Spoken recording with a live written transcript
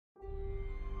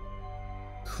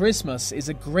Christmas is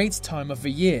a great time of the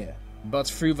year, but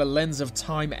through the lens of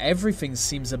time everything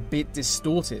seems a bit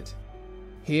distorted.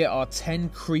 Here are 10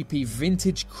 creepy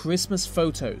vintage Christmas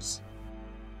photos.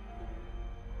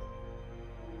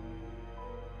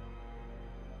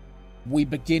 We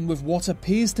begin with what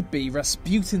appears to be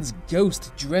Rasputin's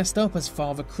ghost dressed up as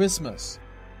Father Christmas.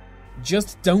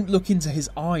 Just don't look into his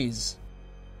eyes.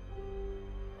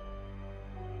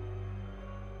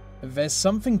 There's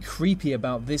something creepy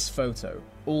about this photo,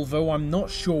 although I'm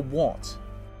not sure what.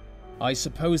 I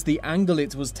suppose the angle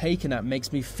it was taken at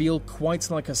makes me feel quite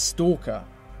like a stalker,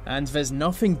 and there's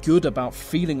nothing good about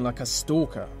feeling like a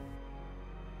stalker.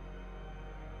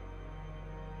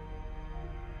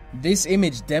 This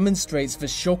image demonstrates the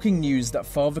shocking news that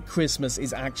Father Christmas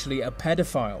is actually a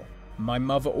pedophile. My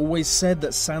mother always said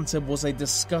that Santa was a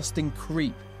disgusting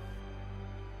creep.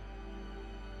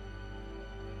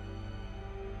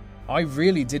 I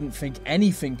really didn't think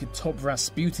anything could top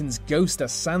Rasputin's ghost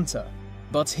as Santa,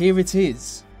 but here it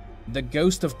is, the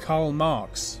ghost of Karl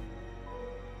Marx.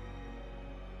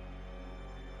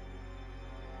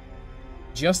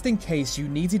 Just in case you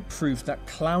needed proof that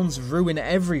clowns ruin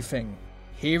everything,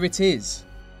 here it is.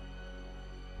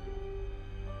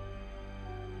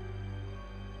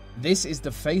 This is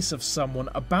the face of someone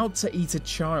about to eat a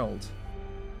child.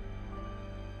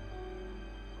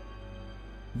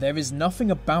 There is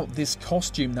nothing about this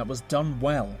costume that was done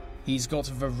well. He's got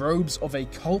the robes of a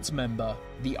cult member,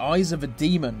 the eyes of a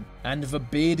demon, and the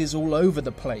beard is all over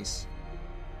the place.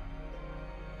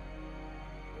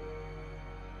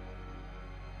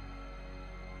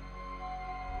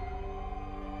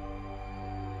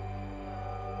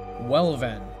 Well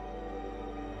then.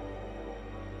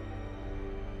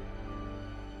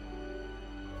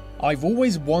 I've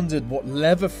always wondered what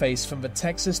Leatherface from the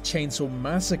Texas Chainsaw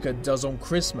Massacre does on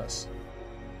Christmas.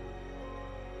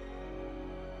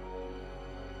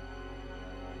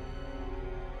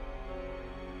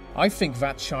 I think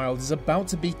that child is about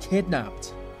to be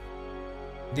kidnapped.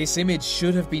 This image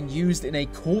should have been used in a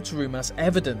courtroom as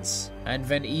evidence, and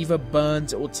then either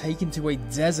burned or taken to a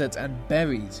desert and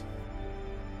buried.